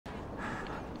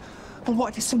But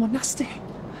what if it's someone nasty?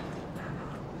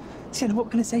 Sienna, what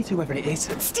can I say to whoever it is?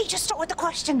 Steve, just stop with the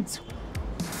questions.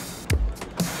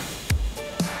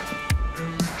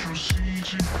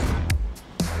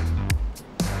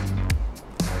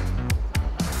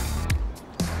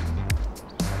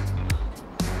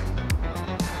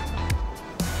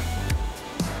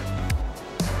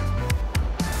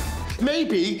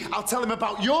 Maybe I'll tell him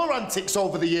about your antics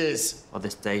over the years. Well,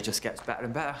 this day just gets better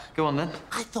and better. Go on, then.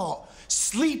 I thought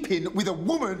sleeping with a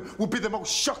woman would be the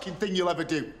most shocking thing you'll ever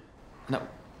do. No.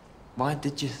 Why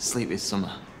did you sleep with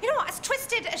Summer? You know what? As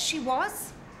twisted as she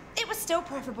was, it was still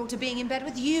preferable to being in bed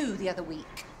with you the other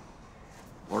week.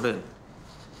 Warden.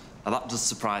 Now, that does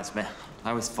surprise me. I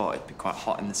always thought it'd be quite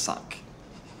hot in the sack.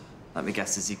 Let me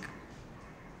guess, is he...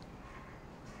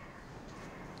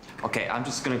 OK, I'm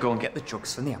just gonna go and get the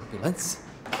drugs from the ambulance.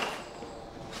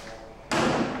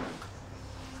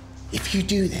 If you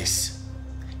do this,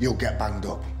 you'll get banged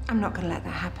up. I'm not going to let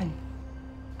that happen.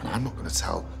 And I'm not going to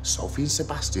tell Sophie and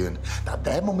Sebastian that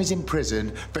their mum is in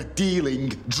prison for dealing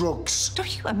drugs.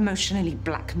 Don't you emotionally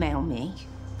blackmail me?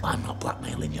 I'm not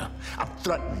blackmailing you. I'm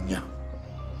threatening you.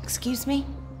 Excuse me?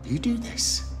 If you do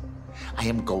this, I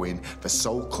am going for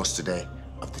sole custody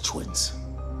of the twins.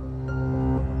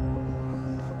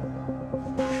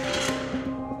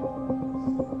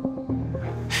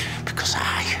 Because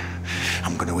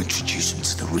I'm going to introduce them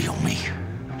to the real me.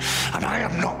 And I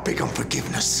am not big on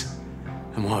forgiveness.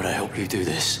 And why would I help you do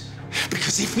this?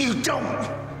 Because if you don't,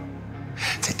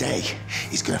 today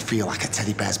is going to feel like a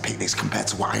teddy bear's picnic compared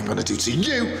to what I'm going to do to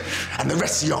you and the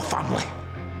rest of your family.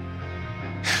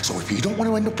 So if you don't want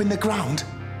to end up in the ground,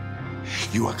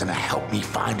 you are going to help me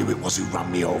find who it was who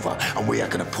ran me over, and we are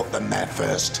going to put them there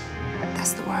first.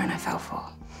 That's the warrant I fell for.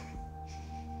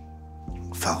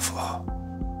 Fell for?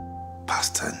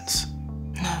 Past tense?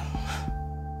 No.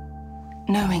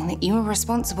 Knowing that you were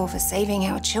responsible for saving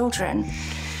our children,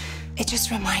 it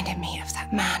just reminded me of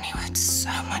that man who had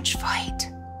so much fight.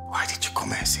 Why did you come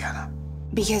here, Sienna?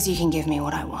 Because you can give me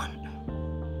what I want.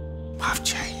 I've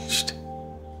changed.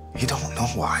 You don't know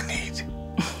what I need.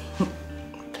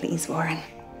 Please, Warren.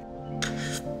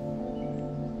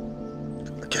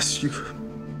 I guess you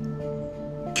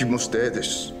must hear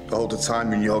this all the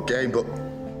time in your game, but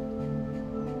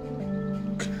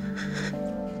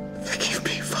forgive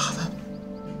me, Father,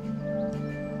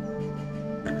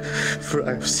 for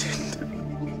I have sinned.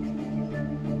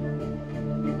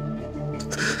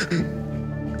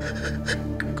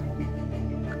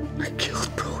 I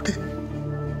killed Brody.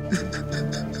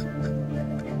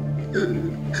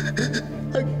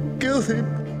 I killed him.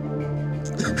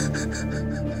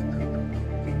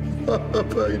 What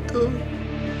have I done?